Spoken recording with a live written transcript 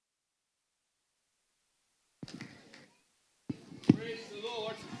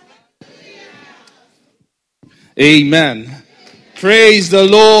Amen. Praise the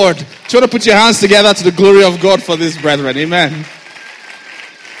Lord. Try to put your hands together to the glory of God for this, brethren. Amen.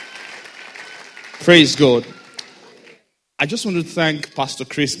 Praise God. I just want to thank Pastor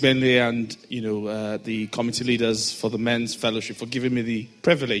Chris Benley and the committee leaders for the men's fellowship for giving me the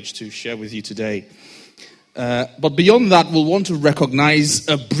privilege to share with you today. But beyond that, we'll want to recognize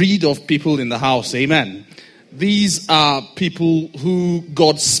a breed of people in the house. Amen. These are people who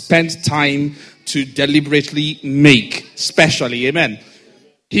God spent time to deliberately make, specially. Amen.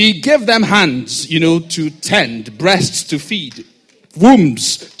 He gave them hands, to tend, breasts to feed,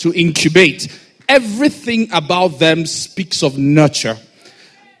 wombs to incubate. Everything about them speaks of nurture.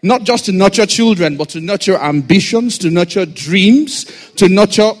 Not just to nurture children, but to nurture ambitions, to nurture dreams, to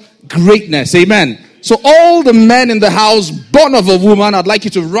nurture greatness. Amen. So all the men in the house born of a woman, I'd like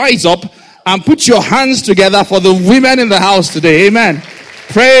you to rise up and put your hands together for the women in the house today. Amen.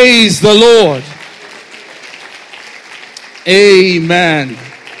 Praise the Lord. Amen.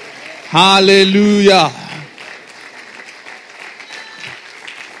 Hallelujah.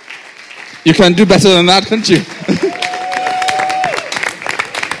 You can do better than that, can't you?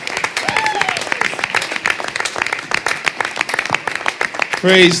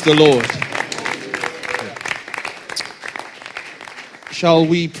 Praise the Lord. Shall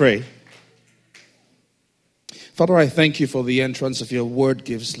we pray? Father, I thank you for the entrance of your word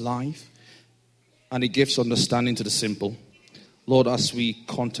gives life and it gives understanding to the simple. Lord, as we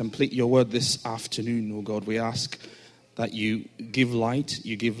contemplate your word this afternoon, oh God, we ask that you give light,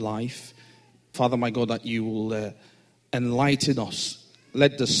 you give life. Father, my God, that you will enlighten us.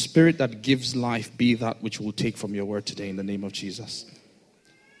 Let the spirit that gives life be that which we'll take from your word today in the name of Jesus.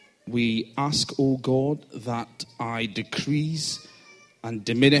 We ask, oh God, that I decrease and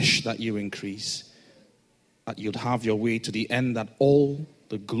diminish, that you increase. That you'd have your way to the end, that all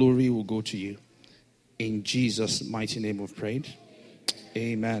the glory will go to you. In Jesus' mighty name we've prayed.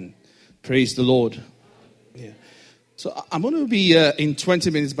 Amen. Praise the Lord. Yeah. So I'm going to be in 20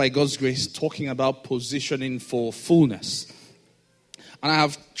 minutes by God's grace talking about positioning for fullness. And I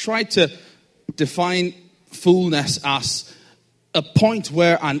have tried to define fullness as a point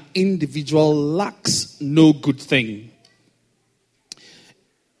where an individual lacks no good thing.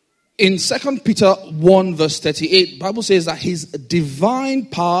 In 2 Peter 1 verse 38, the Bible says that his divine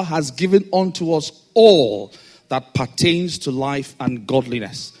power has given unto us all that pertains to life and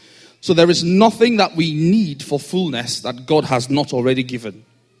godliness. So there is nothing that we need for fullness that God has not already given.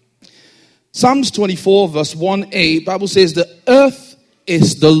 Psalms 24 verse 1a, the Bible says the earth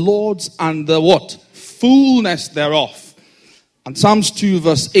is the Lord's and the what? Fullness thereof. And Psalms 2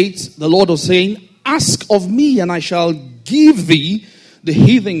 verse 8, the Lord was saying, ask of me and I shall give thee the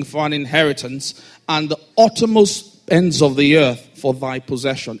heathen for an inheritance, and the uttermost ends of the earth for thy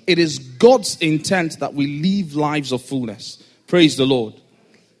possession. It is God's intent that we live lives of fullness. Praise the Lord.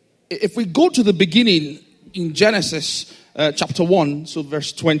 If we go to the beginning in Genesis chapter 1, so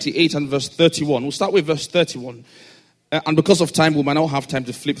verse 28 and verse 31. We'll start with verse 31. And because of time, we might not have time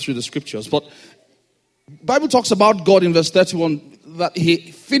to flip through the scriptures. But the Bible talks about God in verse 31 that he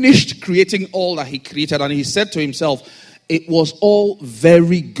finished creating all that he created. And he said to himself, it was all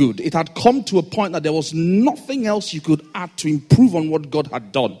very good. It had come to a point that there was nothing else you could add to improve on what God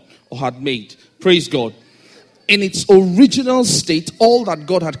had done or had made. Praise God. In its original state, all that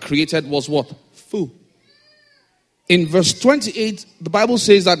God had created was what? Full. In verse 28, the Bible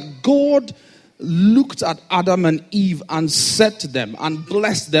says that God looked at Adam and Eve and said to them, and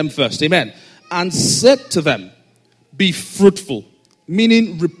blessed them first, amen, and said to them, be fruitful,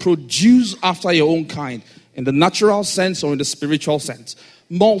 meaning reproduce after your own kind, in the natural sense or in the spiritual sense.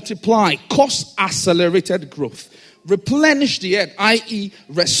 Multiply, cause accelerated growth. Replenish the earth, i.e.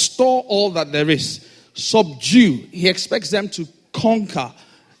 restore all that there is. Subdue. He expects them to conquer,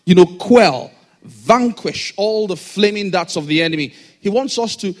 quell, vanquish all the flaming darts of the enemy. He wants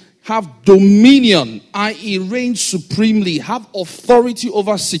us to have dominion, i.e. reign supremely, have authority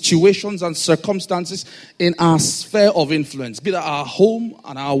over situations and circumstances in our sphere of influence, be that our home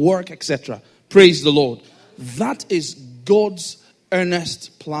and our work, etc. Praise the Lord. That is God's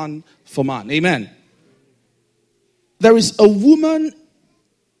earnest plan for man. Amen. There is a woman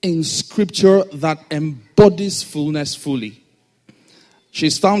in scripture that embodies fullness fully.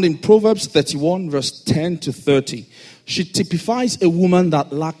 She's found in Proverbs 31 verse 10 to 30. She typifies a woman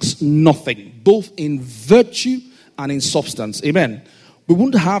that lacks nothing, both in virtue and in substance. Amen. We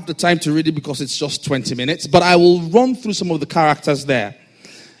won't have the time to read it because it's just 20 minutes, but I will run through some of the characters there.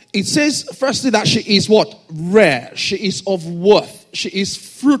 It says, firstly, that she is what? Rare. She is of worth. She is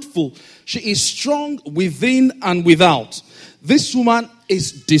fruitful. She is strong within and without. This woman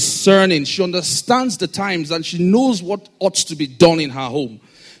is discerning. She understands the times and she knows what ought to be done in her home.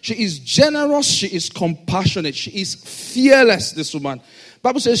 She is generous. She is compassionate. She is fearless, this woman. The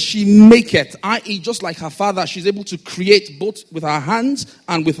Bible says she maketh, i.e. just like her father, she's able to create both with her hands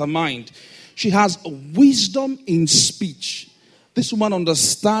and with her mind. She has wisdom in speech. This woman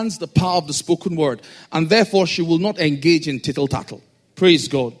understands the power of the spoken word, and therefore she will not engage in tittle-tattle. Praise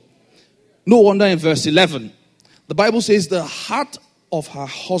God. No wonder in verse 11, the Bible says the heart of her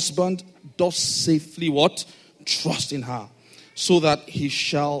husband does safely what? Trust in her, so that he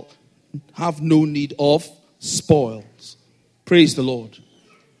shall have no need of spoils. Praise the Lord.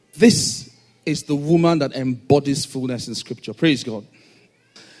 This is the woman that embodies fullness in Scripture. Praise God.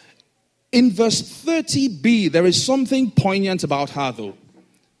 In verse 30b, there is something poignant about her though.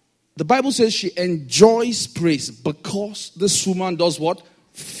 The Bible says she enjoys praise because this woman does what?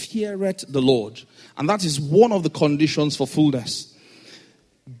 Feareth the Lord. And that is one of the conditions for fullness.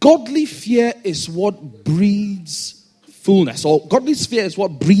 Godly fear is what breeds fullness. Or godly fear is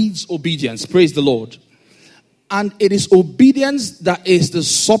what breeds obedience. Praise the Lord. And it is obedience that is the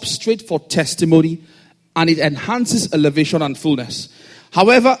substrate for testimony, and it enhances elevation and fullness.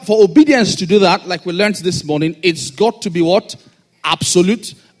 However, for obedience to do that, like we learned this morning, it's got to be what?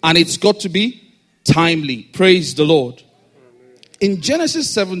 Absolute, and it's got to be timely. Praise the Lord. In Genesis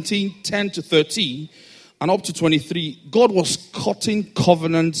 17, 10 to 13, and up to 23, God was cutting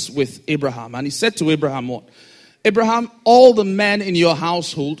covenants with Abraham. And he said to Abraham what? Abraham, all the men in your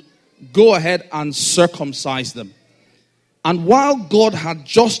household, go ahead and circumcise them. And while God had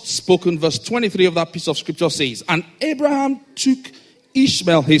just spoken, verse 23 of that piece of scripture says, and Abraham took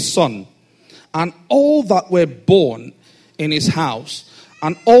Ishmael his son, and all that were born in his house,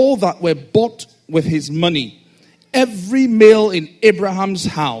 and all that were bought with his money, every male in Abraham's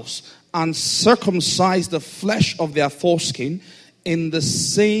house, and circumcised the flesh of their foreskin in the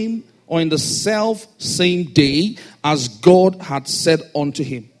same or in the self same day as God had said unto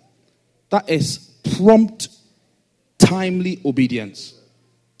him. That is prompt, timely obedience.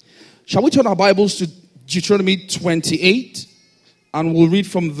 Shall we turn our Bibles to Deuteronomy 28? And we'll read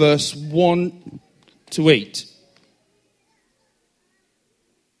from verse 1 to 8.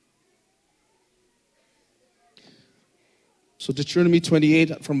 So Deuteronomy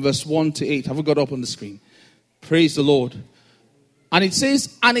 28 from verse 1 to 8. Have we got up on the screen? Praise the Lord. And it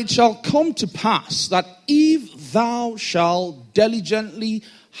says, and it shall come to pass that if thou shalt diligently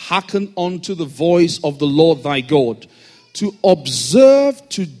hearken unto the voice of the Lord thy God, to observe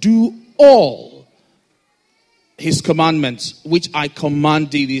to do all his commandments, which I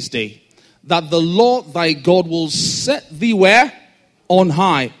command thee this day, that the Lord thy God will set thee where? On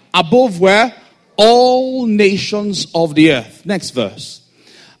high, above where? All nations of the earth. Next verse.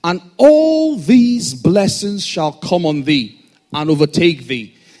 And all these blessings shall come on thee and overtake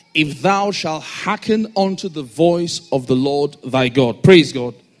thee, if thou shalt hearken unto the voice of the Lord thy God. Praise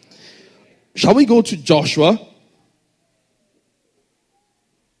God. Shall we go to Joshua?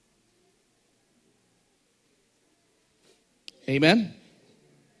 Amen.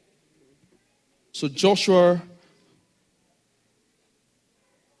 So Joshua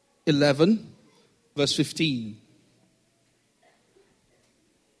 11, verse 15.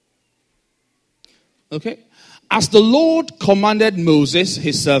 Okay. As the Lord commanded Moses,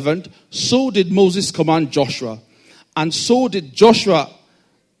 his servant, so did Moses command Joshua. And so did Joshua.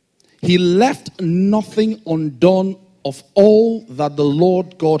 He left nothing undone of all that the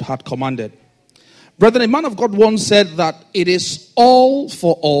Lord God had commanded. Brethren, a man of God once said that it is all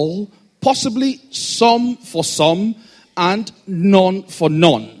for all, possibly some for some, and none for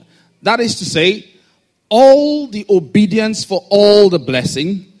none. That is to say, all the obedience for all the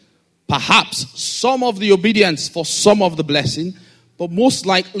blessing, perhaps some of the obedience for some of the blessing, but most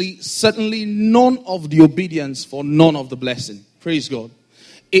likely, certainly none of the obedience for none of the blessing. Praise God.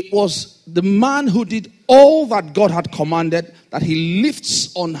 It was the man who did all that God had commanded that he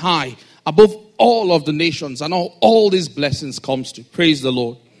lifts on high above all of the nations, and all these blessings comes to. Praise the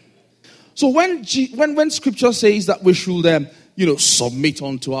Lord. So when scripture says that we should submit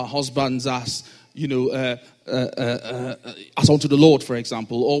unto our husbands as as unto the Lord, for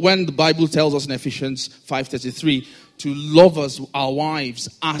example, or when the Bible tells us in Ephesians 5:33 to love our wives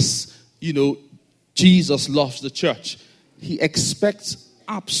as Jesus loves the church, he expects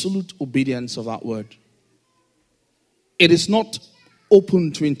absolute obedience of that word. It is not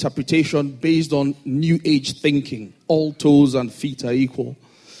open to interpretation based on new age thinking. All toes and feet are equal.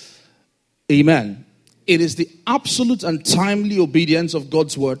 Amen. It is the absolute and timely obedience of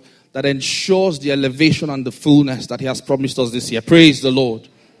God's word that ensures the elevation and the fullness that he has promised us this year. Praise the Lord.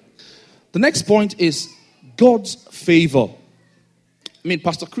 The next point is God's favor.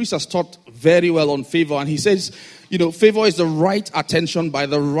 Pastor Chris has taught very well on favor, and he says, favor is the right attention by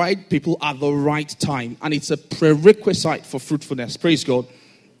the right people at the right time, and it's a prerequisite for fruitfulness. Praise God.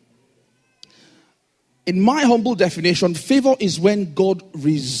 In my humble definition, favor is when God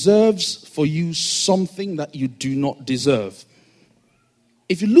reserves for you something that you do not deserve.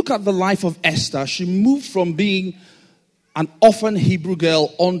 If you look at the life of Esther, she moved from being an orphan Hebrew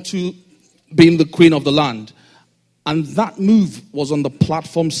girl onto being the queen of the land. And that move was on the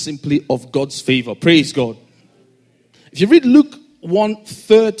platform simply of God's favor. Praise God. If you read Luke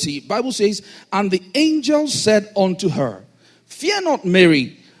 1:30, Bible says, and the angel said unto her, fear not,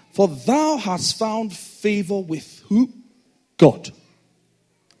 Mary, for thou hast found favor with who? God.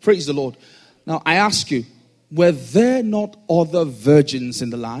 Praise the Lord. Now I ask you, were there not other virgins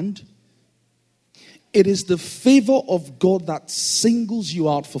in the land? It is the favor of God that singles you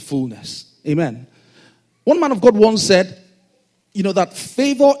out for fullness. Amen. One man of God once said, that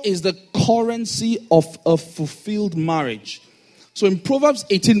favor is the currency of a fulfilled marriage. So in Proverbs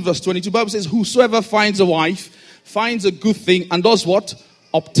 18 verse 22, the Bible says, whosoever finds a wife finds a good thing and does what?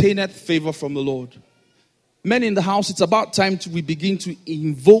 Obtaineth favor from the Lord. Men in the house, it's about time we begin to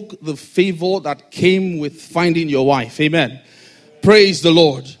invoke the favor that came with finding your wife. Amen. Praise the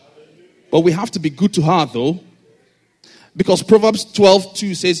Lord. But we have to be good to her though. Because Proverbs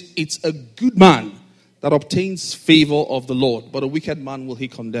 12:2 says, it's a good man that obtains favor of the Lord, but a wicked man will he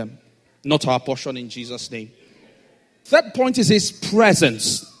condemn. Not our portion in Jesus' name. Third point is his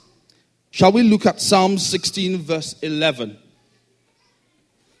presence. Shall we look at Psalm 16 verse 11?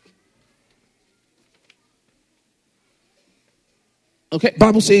 Okay,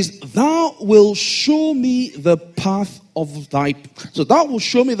 Bible says, thou will show me the path of thy... So thou will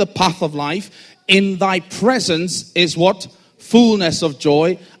show me the path of life. In thy presence is what? Fullness of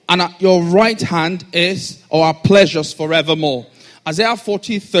joy. And at your right hand are pleasures forevermore. Isaiah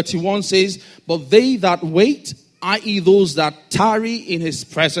 40:31 says, but they that wait, i.e. those that tarry in his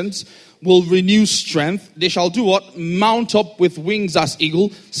presence, will renew strength. They shall do what? Mount up with wings as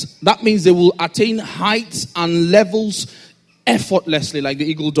eagles. That means they will attain heights and levels effortlessly like the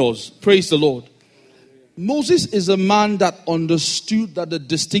eagle does. Praise the Lord. Moses is a man that understood that the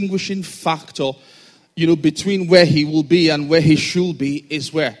distinguishing factor, between where he will be and where he should be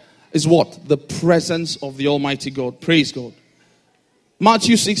is where? Is what? The presence of the Almighty God. Praise God.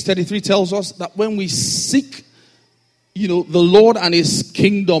 Matthew 6:33 tells us that when we seek, the Lord and his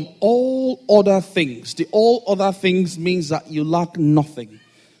kingdom, all other things means that you lack nothing.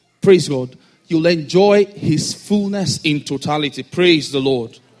 Praise God. You'll enjoy his fullness in totality. Praise the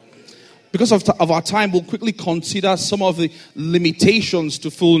Lord. Because of our time, we'll quickly consider some of the limitations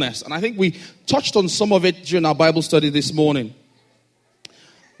to fullness. And I think we touched on some of it during our Bible study this morning.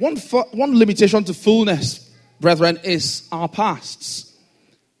 One limitation to fullness, brethren, is our pasts.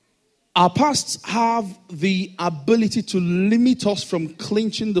 Our pasts have the ability to limit us from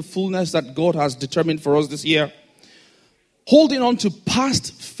clinching the fullness that God has determined for us this year. Holding on to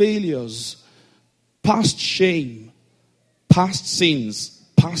past failures, past shame, past sins,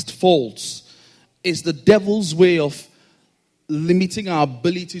 past faults is the devil's way of limiting our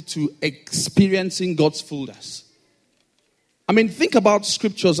ability to experiencing God's fullness. Think about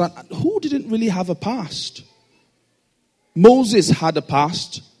scriptures. And who didn't really have a past? Moses had a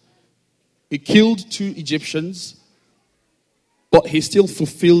past. He killed 2 Egyptians, but he still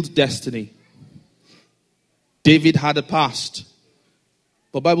fulfilled destiny. David had a past.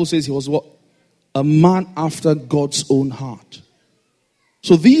 But the Bible says he was what? A man after God's own heart.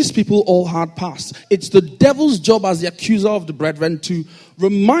 So these people all had past. It's the devil's job as the accuser of the brethren to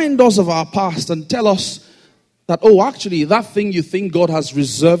remind us of our past and tell us that, actually, that thing you think God has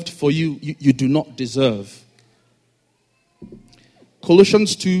reserved for you, you do not deserve.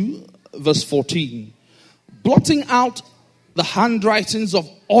 Colossians 2, verse 14. Blotting out the handwritings of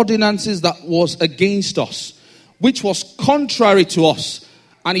ordinances that was against us, which was contrary to us,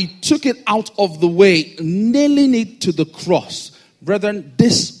 and he took it out of the way, nailing it to the cross. Brethren,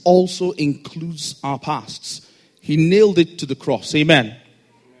 this also includes our pasts. He nailed it to the cross. Amen.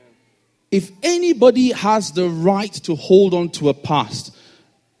 If anybody has the right to hold on to a past,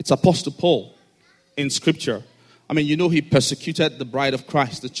 it's Apostle Paul in Scripture. He persecuted the bride of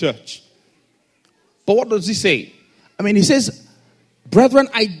Christ, the church. But what does he say? He says, brethren,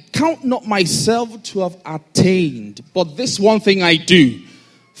 I count not myself to have attained, but this one thing I do,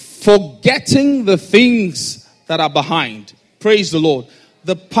 forgetting the things that are behind. Praise the Lord.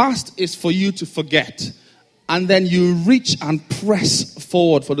 The past is for you to forget. and then you reach and press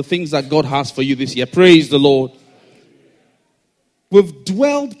forward for the things that God has for you this year. Praise the Lord. We've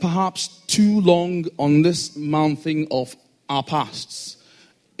dwelled perhaps too long on this mountain of our pasts.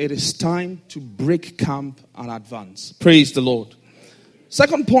 It is time to break camp and advance. Praise the Lord.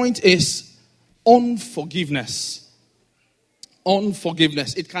 Second point is unforgiveness.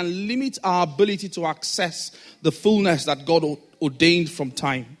 Unforgiveness. It can limit our ability to access the fullness that God ordained from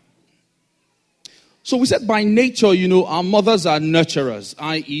time. So we said by nature, our mothers are nurturers,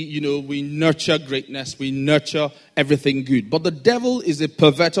 i.e., we nurture greatness, we nurture everything good. But the devil is a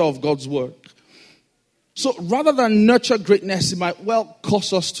perverter of God's word. So rather than nurture greatness, it might well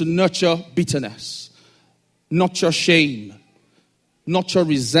cause us to nurture bitterness, nurture shame, nurture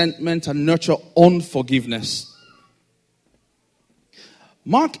resentment, and nurture unforgiveness.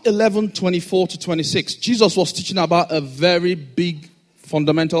 Mark 11:24-26, Jesus was teaching about a very big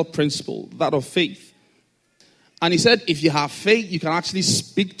fundamental principle, that of faith. And he said, if you have faith, you can actually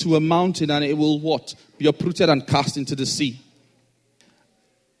speak to a mountain and it will what? Be uprooted and cast into the sea.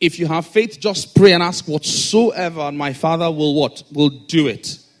 If you have faith, just pray and ask whatsoever, and my Father will what? Will do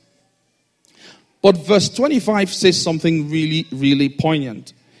it. But verse 25 says something really, really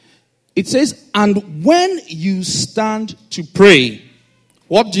poignant. It says, and when you stand to pray,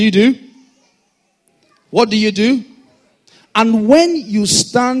 what do you do? What do you do? And when you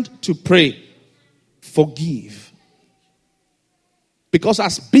stand to pray, forgive. Because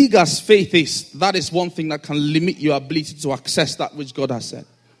as big as faith is, that is one thing that can limit your ability to access that which God has said.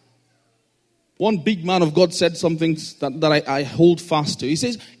 One big man of God said something that I hold fast to. He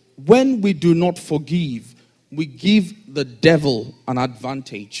says, when we do not forgive, we give the devil an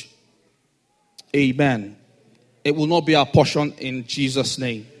advantage. Amen. It will not be our portion in Jesus'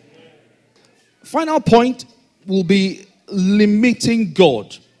 name. Final point will be limiting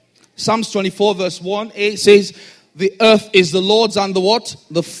God. Psalms 24 verse 1a says, the earth is the Lord's and the what?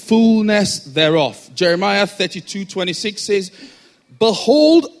 The fullness thereof. Jeremiah 32:26 says,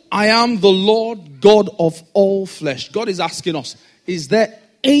 behold, I am the Lord God of all flesh. God is asking us, is there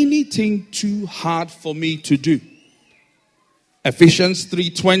anything too hard for me to do? Ephesians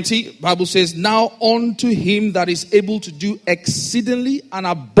 3:20, Bible says, now unto him that is able to do exceedingly and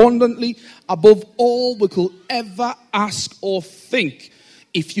abundantly above all we could ever ask or think.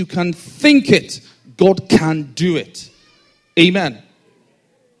 If you can think it, God can do it. Amen.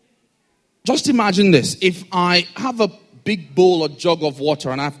 Just imagine this. If I have a big bowl or jug of water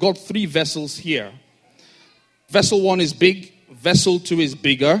and I've got 3 vessels here. Vessel 1 is big. Vessel 2 is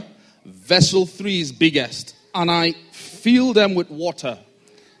bigger. Vessel 3 is biggest. And I fill them with water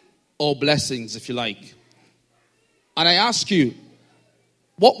or blessings, if you like. And I ask you,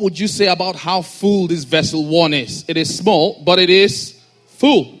 what would you say about how full this vessel 1 is? It is small, but it is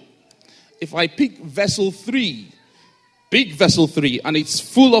full. If I pick vessel 3, big vessel 3, and it's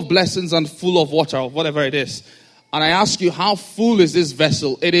full of blessings and full of water, or whatever it is, and I ask you, how full is this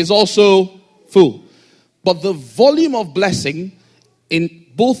vessel? It is also full. But the volume of blessing in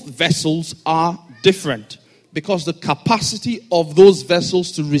both vessels are different, because the capacity of those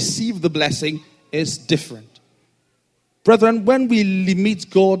vessels to receive the blessing is different. Brethren, when we limit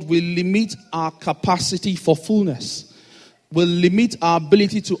God, we limit our capacity for fullness. Will limit our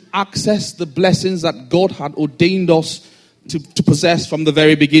ability to access the blessings that God had ordained us to possess from the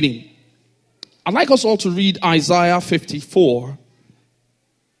very beginning. I'd like us all to read Isaiah 54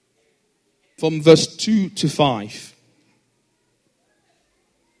 from verse 2 to 5.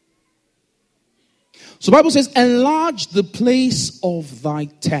 So the Bible says, enlarge the place of thy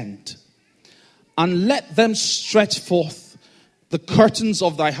tent, and let them stretch forth the curtains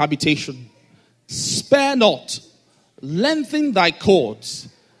of thy habitation. Spare not, lengthen thy cords,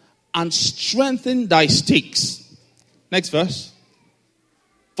 and strengthen thy stakes. Next verse.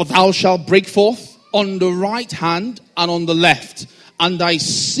 For thou shalt break forth on the right hand and on the left, and thy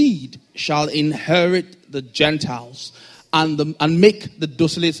seed shall inherit the Gentiles, and make the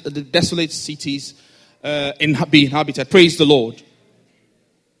desolate cities be inhabited. Praise the Lord.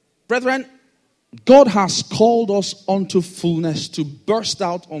 Brethren, God has called us unto fullness to burst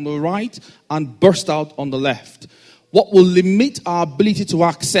out on the right and burst out on the left. What will limit our ability to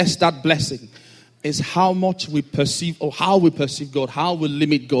access that blessing is how much we perceive, or how we perceive God, how we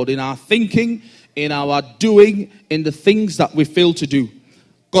limit God in our thinking, in our doing, in the things that we fail to do.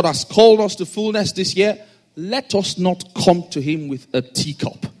 God has called us to fullness this year. Let us not come to him with a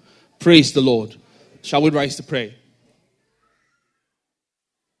teacup. Praise the Lord. Shall we rise to pray?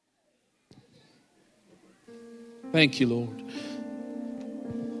 Thank you, Lord.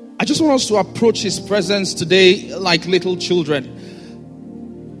 I just want us to approach his presence today like little children.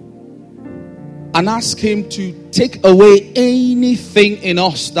 And and ask him to take away anything in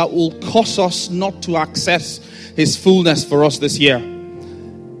us that will cause us not to access his fullness for us this year.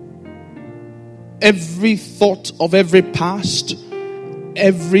 Every thought of every past,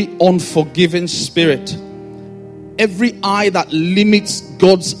 every unforgiving spirit, every eye that limits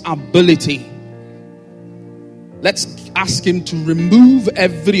God's ability, let's ask him to remove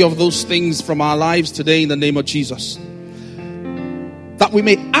every of those things from our lives today in the name of Jesus. That we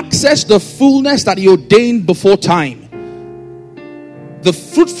may access the fullness that he ordained before time. The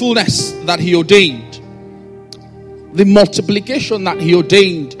fruitfulness that he ordained. The multiplication that he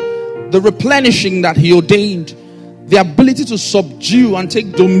ordained. The replenishing that he ordained. The ability to subdue and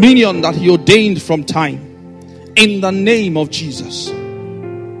take dominion that he ordained from time. In the name of Jesus.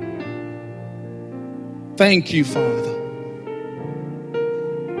 Thank you, Father.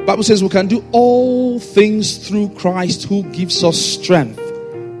 The Bible says we can do all things through Christ who gives us strength.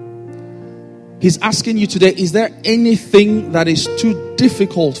 He's asking you today, is there anything that is too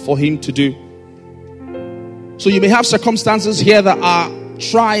difficult for him to do? So you may have circumstances here that are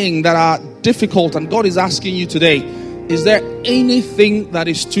trying, that are difficult, and God is asking you today, is there anything that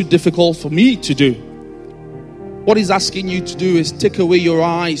is too difficult for me to do? What he's asking you to do is take away your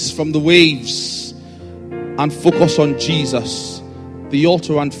eyes from the waves and focus on Jesus, the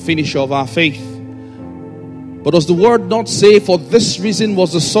author and finisher of our faith. But does the word not say, for this reason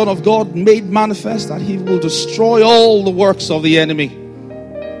was the Son of God made manifest, that he will destroy all the works of the enemy?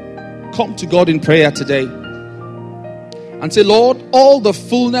 Come to God in prayer today and say, Lord, all the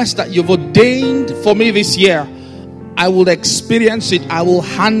fullness that you've ordained for me this year, I will experience it, I will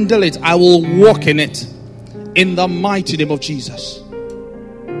handle it, I will walk in it, in the mighty name of Jesus.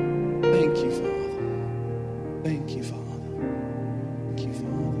 Thank you, Father. Thank you, Father. Thank you,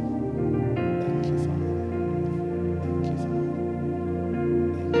 Father. Thank you, Father. Thank you, Father. Thank you, Father.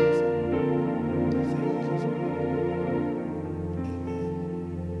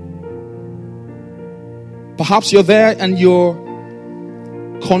 Perhaps you're there and you're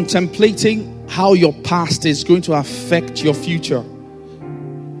contemplating how your past is going to affect your future.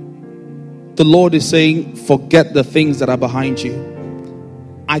 The Lord is saying, forget the things that are behind you.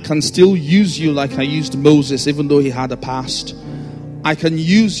 I can still use you like I used Moses, even though he had a past. I can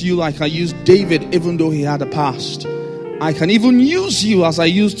use you like I used David, even though he had a past. I can even use you as I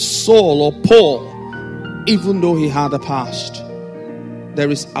used Saul or Paul, even though he had a past. There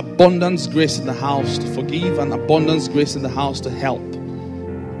is abundance grace in the house to forgive and abundance grace in the house to help.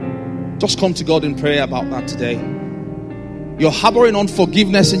 Just come to God in prayer about that today. You're harboring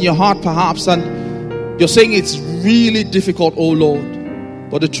unforgiveness in your heart perhaps, and you're saying it's really difficult, oh Lord.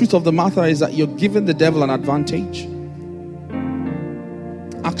 But the truth of the matter is that you're giving the devil an advantage.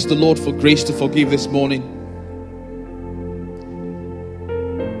 Ask the Lord for grace to forgive this morning.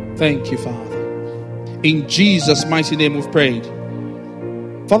 Thank you, Father. In Jesus' mighty name we've prayed.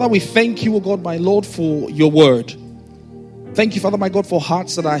 Father, we thank you, O God, my Lord, for your word. Thank you, Father, my God, for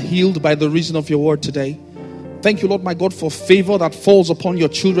hearts that are healed by the reason of your word today. Thank you, Lord, my God, for favor that falls upon your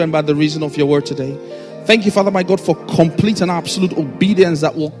children by the reason of your word today. Thank you, Father, my God, for complete and absolute obedience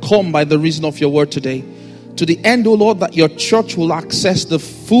that will come by the reason of your word today. To the end, O Lord, that your church will access the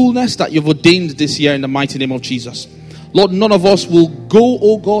fullness that you've ordained this year in the mighty name of Jesus. Lord, none of us will go,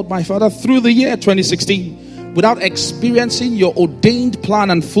 O God, my Father, through the year 2016 without experiencing your ordained plan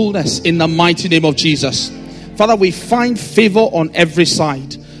and fullness in the mighty name of Jesus. Father, we find favor on every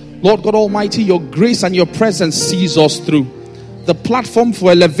side. Lord God Almighty, your grace and your presence sees us through. The platform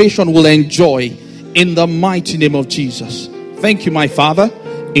for elevation will enjoy in the mighty name of Jesus. Thank you, my Father.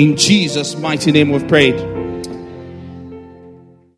 In Jesus' mighty name we've prayed.